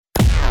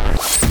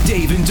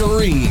Dave and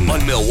Doreen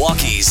on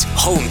Milwaukee's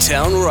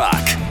Hometown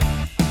Rock.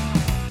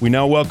 We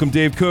now welcome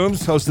Dave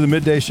Coombs, host of the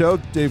Midday Show.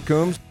 Dave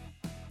Coombs,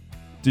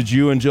 did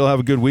you and Jill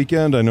have a good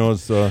weekend? I know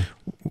it's...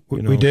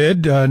 We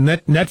did.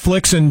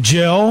 Netflix and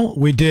Jill.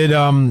 We did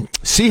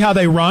See How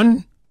They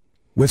Run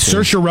with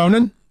Saoirse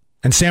Ronan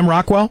and Sam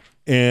Rockwell.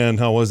 And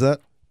how was that?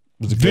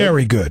 Was it good?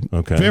 Very good.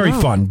 Okay. Very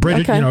fun.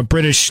 British, okay.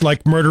 British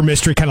like murder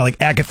mystery, kind of like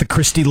Agatha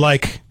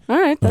Christie-like.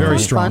 All right. That Very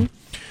sounds strong. fun.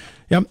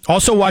 Yep.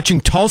 Also watching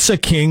Tulsa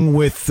King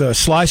with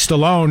Sly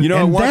Stallone.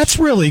 And that's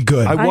really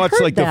good. I watched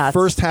heard like the that.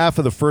 first half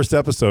of the first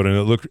episode, and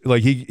it looked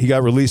like he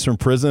got released from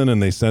prison,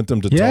 and they sent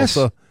him to Yes.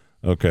 Tulsa.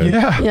 Okay.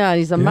 Yeah,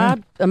 he's a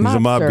mob. He's a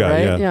mob mobster,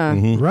 guy. right? Yeah.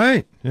 Mhm.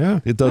 Right. Yeah.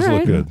 It does All look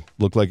right. good.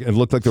 It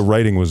looked like the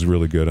writing was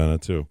really good on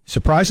it too.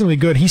 Surprisingly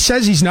good. He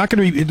says he's not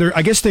going to be there.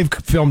 I guess they've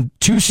filmed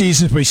 2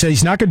 seasons, but he said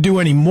he's not going to do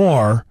any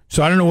more.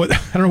 So I don't know what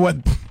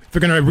if they're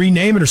going to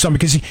rename it or something,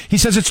 because he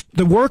says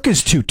the work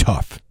is too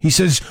tough. He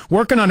says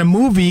working on a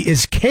movie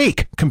is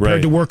cake compared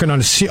Right. to working on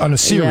a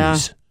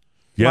series.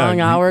 Yeah.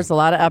 Long hours, a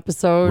lot of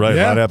episodes. Right. A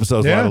Yeah. lot of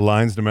episodes, a lot Yeah. of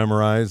lines to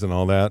memorize, and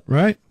all that.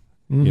 Right.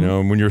 You know,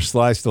 and when you're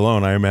Sly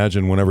Stallone, I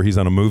imagine whenever he's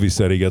on a movie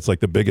set, he gets like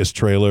the biggest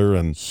trailer,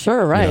 and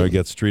Sure, right. he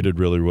gets treated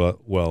really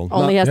well.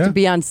 Only has Yeah. to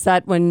be on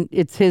set when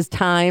it's his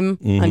time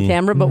Mm-hmm. on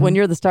camera. But when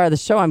you're the star of the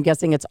show, I'm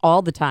guessing it's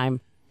all the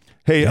time.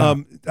 Hey, I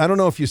don't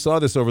know if you saw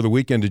this over the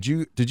weekend.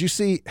 Did you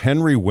see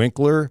Henry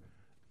Winkler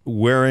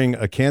wearing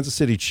a Kansas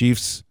City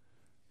Chiefs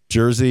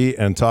jersey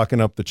and talking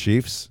up the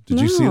Chiefs? Did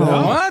you see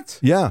that? What?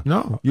 Yeah.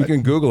 No. You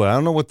can Google it. I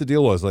don't know what the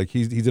deal was. Like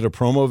he did a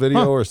promo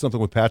video or something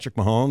with Patrick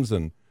Mahomes,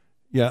 and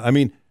yeah, I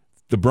mean,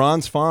 the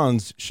Bronze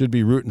Fawns should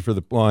be rooting for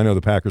the. Well, I know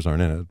the Packers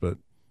aren't in it, but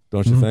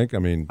don't you think? I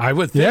mean, I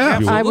would think Yeah.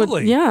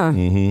 absolutely. Yeah.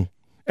 mhm.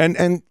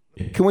 And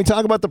can we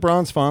talk about the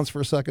Bronze Fawns for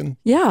a second?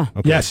 Yeah.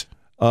 Okay. Yes.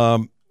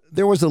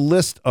 There was a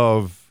list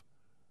of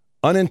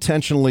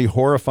unintentionally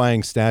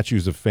horrifying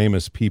statues of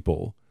famous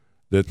people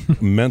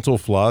that Mental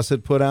Floss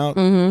had put out,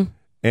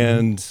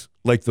 and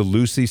like the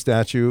Lucy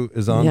statue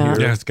is on Yeah.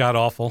 here. Yeah, it's god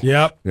awful.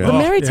 Yep. Yeah. The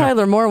Mary yeah.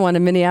 Tyler Moore one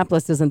in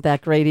Minneapolis isn't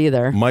that great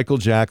either. Michael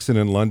Jackson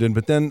in London,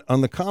 but then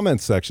on the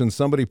comments section,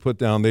 somebody put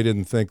down they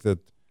didn't think that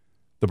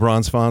the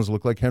Bronze Fawns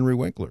look like Henry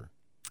Winkler.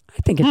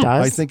 I think it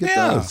does. I think it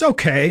Yeah, does. it's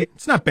okay.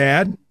 It's not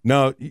bad.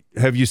 Now,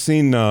 have you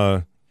seen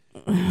the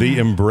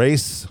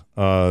Embrace,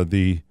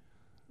 the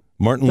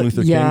Martin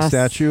Luther King yes.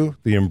 statue?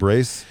 The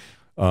Embrace.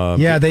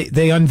 Yeah,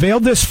 they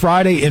unveiled this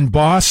Friday in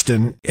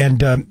Boston,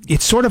 and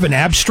it's sort of an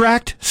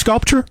abstract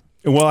sculpture.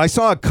 Well, I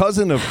saw a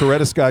cousin of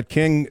Coretta Scott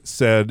King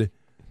said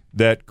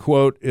that,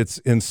 quote, it's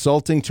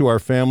insulting to our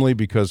family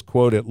because,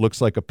 quote, it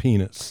looks like a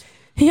penis.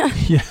 Yeah.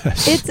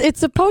 Yes. It's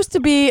supposed to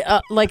be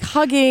like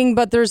hugging,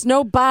 but there's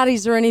no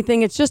bodies or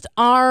anything. It's just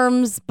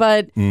arms,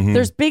 but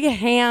there's big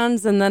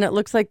hands, and then it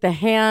looks like the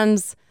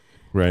hands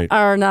Right.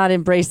 are not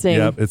embracing.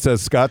 Yep. It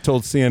says Scott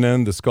told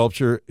CNN the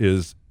sculpture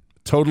is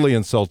totally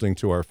insulting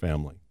to our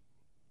family.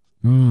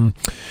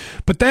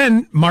 But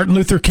then Martin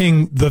Luther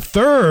King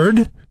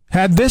III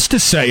had this to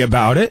say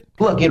about it.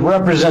 Look, it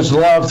represents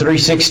Love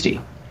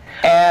 360.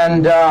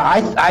 And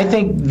I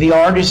think the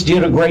artist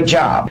did a great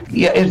job.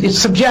 Yeah, it's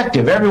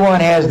subjective.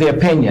 Everyone has their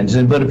opinions,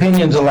 but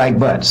opinions are like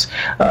butts.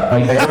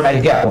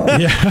 Everybody's got one.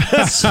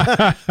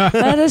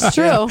 That is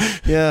true.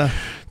 Yeah.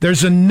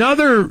 There's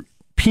another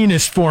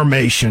penis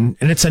formation,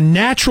 and it's a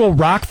natural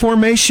rock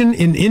formation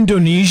in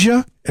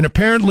Indonesia, and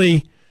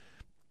apparently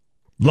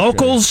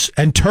locals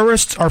and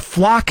tourists are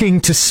flocking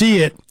to see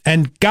it,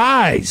 and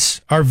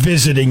guys are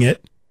visiting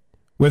it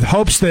with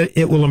hopes that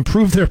it will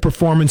improve their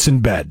performance in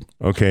bed.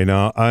 Okay.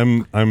 Now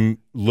I'm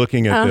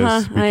looking at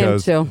this I am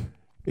because too.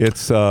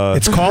 it's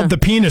It's called the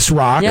Penis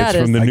Rock. Yeah, it's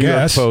it from is. the I New York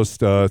guess.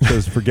 Post. It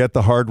says, "Forget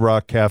the Hard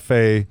Rock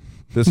Cafe.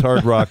 This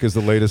Hard Rock is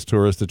the latest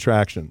tourist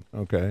attraction."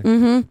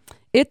 Okay.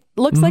 It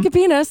looks like a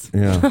penis.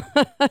 Yeah.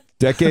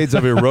 Decades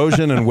of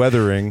erosion and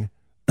weathering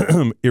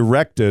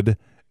erected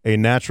a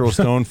natural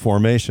stone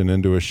formation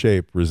into a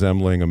shape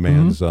resembling a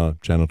man's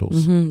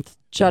genitals.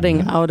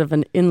 Jutting out of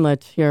an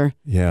inlet here.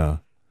 Yeah.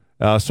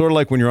 Sort of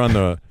like when you're on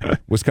the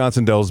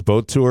Wisconsin Dells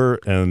boat tour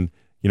and,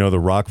 you know, the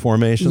rock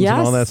formations and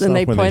all that Yes, stuff. and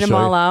they when point them show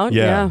all you. out,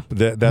 yeah.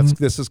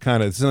 This is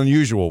it's an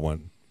unusual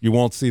one. You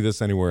won't see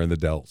this anywhere in the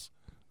Dells.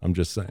 I'm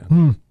just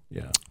saying.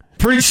 Yeah.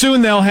 Pretty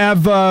soon they'll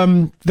have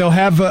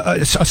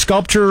a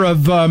sculpture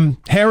of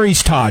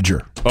Harry's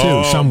Todger too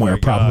Oh, somewhere my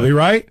God. probably,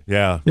 right?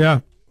 Yeah. Yeah.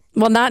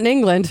 Well, not in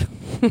England.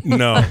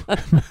 No.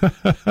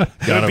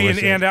 It'll be in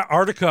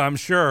Antarctica, I'm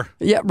sure.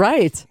 Yeah,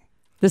 right.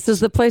 This is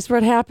the place where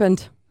it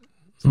happened.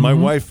 My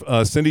wife,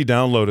 Cindy,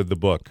 downloaded the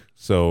book.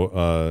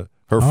 So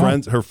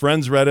her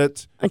friends read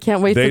it. I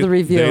can't wait for the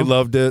review. They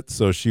loved it,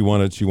 so she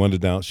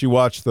wanted down. She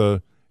watched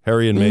the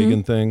Harry and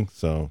Meghan thing,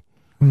 so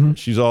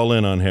she's all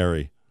in on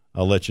Harry.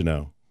 I'll let you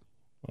know.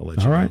 All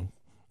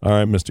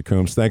right, Mr.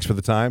 Coombs. Thanks for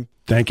the time.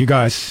 Thank you,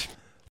 guys.